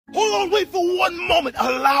Hold on, wait for one moment.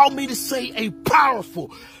 Allow me to say a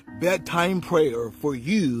powerful bedtime prayer for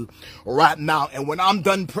you right now. And when I'm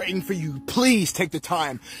done praying for you, please take the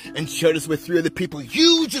time and share this with 3 other people.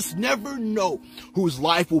 You just never know whose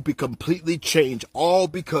life will be completely changed, all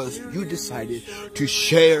because you decided to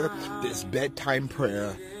share this bedtime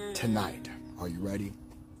prayer tonight. Are you ready?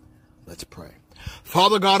 Let's pray.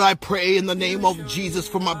 Father God, I pray in the name of Jesus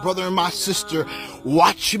for my brother and my sister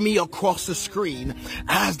watching me across the screen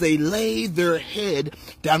as they lay their head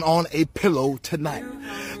down on a pillow tonight.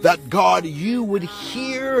 That God, you would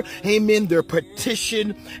hear, amen, their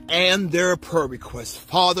petition and their prayer request.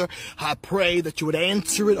 Father, I pray that you would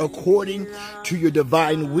answer it according to your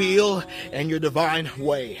divine will and your divine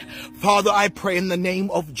way. Father, I pray in the name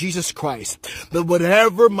of Jesus Christ that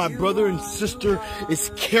whatever my brother and sister is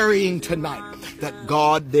carrying tonight, that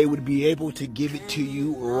God, they would be able to give it to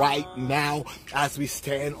you right now as we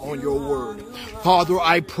stand on your word. Father,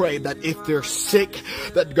 I pray that if they're sick,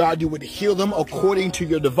 that God, you would heal them according to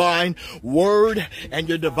your divine word and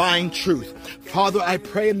your divine truth. Father, I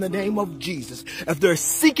pray in the name of Jesus, if they're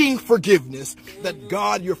seeking forgiveness, that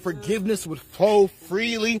God, your forgiveness would flow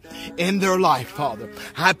freely in their life, Father.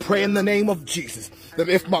 I pray in the name of Jesus that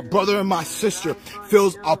if my brother and my sister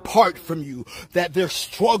feels apart from you, that they're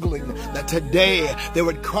struggling, that today they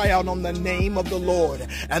would cry out on the name of the Lord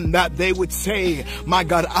and that they would say, my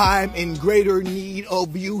God, I'm in greater need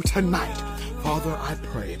of you tonight. Father, I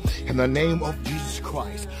pray in the name of Jesus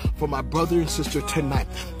Christ for my brother and sister tonight,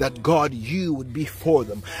 that God, you would be for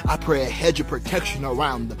them. I pray a hedge of protection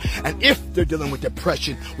around them. And if they're dealing with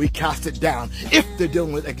depression, we cast it down. If they're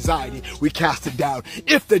dealing with anxiety, we cast it down.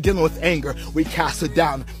 If they're dealing with anger, we cast it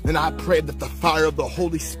down. And I pray that the fire of the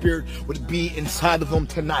Holy Spirit would be inside of them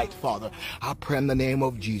tonight, Father. I pray in the name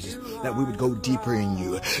of Jesus that we would go deeper in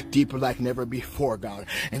you, deeper like never before, God.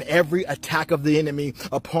 And every attack of the enemy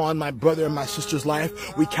upon my brother and my sister's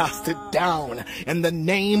life, we cast it down in the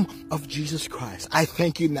name of Jesus Christ. I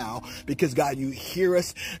thank you now because, God, you hear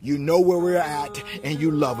us, you know where we're at, and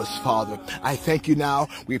you love us, Father. I thank you now.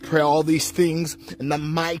 We pray all these things in the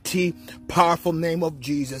mighty, powerful name of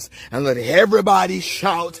Jesus, and let everybody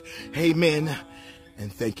shout amen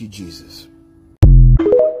and thank you, Jesus.